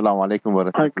again. Assalamu alaikum wa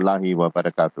rahmatullahi wa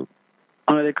barakatuh.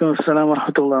 Alaikum assalam wa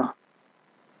rahmatullah.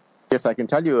 Yes, I can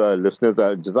tell you, listeners,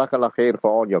 Jazakallah khair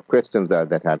for all your questions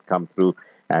that had come through,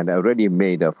 and already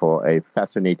made for a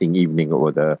fascinating evening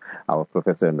with our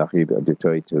Professor Nagib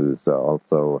Detroit, who's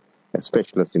also a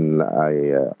specialist in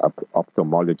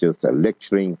ophthalmologist,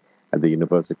 lecturing at the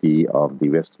University of the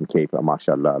Western Cape.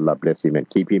 MashaAllah, Allah bless him and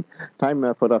keep him. Time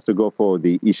for us to go for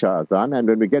the Isha Azan, and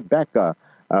when we get back,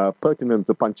 Pertinence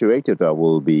Punctuated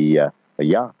will be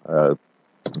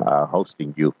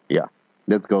hosting you. Yeah,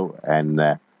 let's go and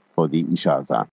for the Isha Azan.